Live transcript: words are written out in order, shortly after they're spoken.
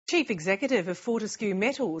Chief Executive of Fortescue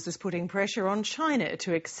Metals is putting pressure on China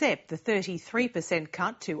to accept the 33%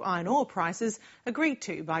 cut to iron ore prices agreed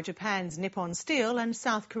to by Japan's Nippon Steel and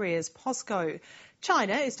South Korea's POSCO.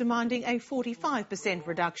 China is demanding a 45%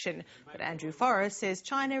 reduction, but Andrew Forrest says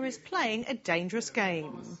China is playing a dangerous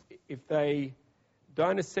game. If they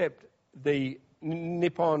don't accept the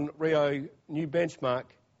Nippon Rio new benchmark,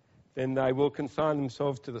 then they will consign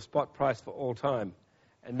themselves to the spot price for all time.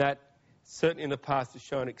 And that certainly in the past has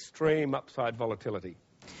shown extreme upside volatility.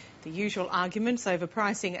 The usual arguments over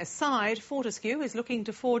pricing aside, Fortescue is looking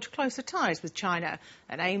to forge closer ties with China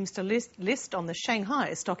and aims to list on the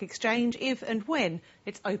Shanghai Stock Exchange if and when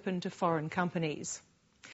it's open to foreign companies.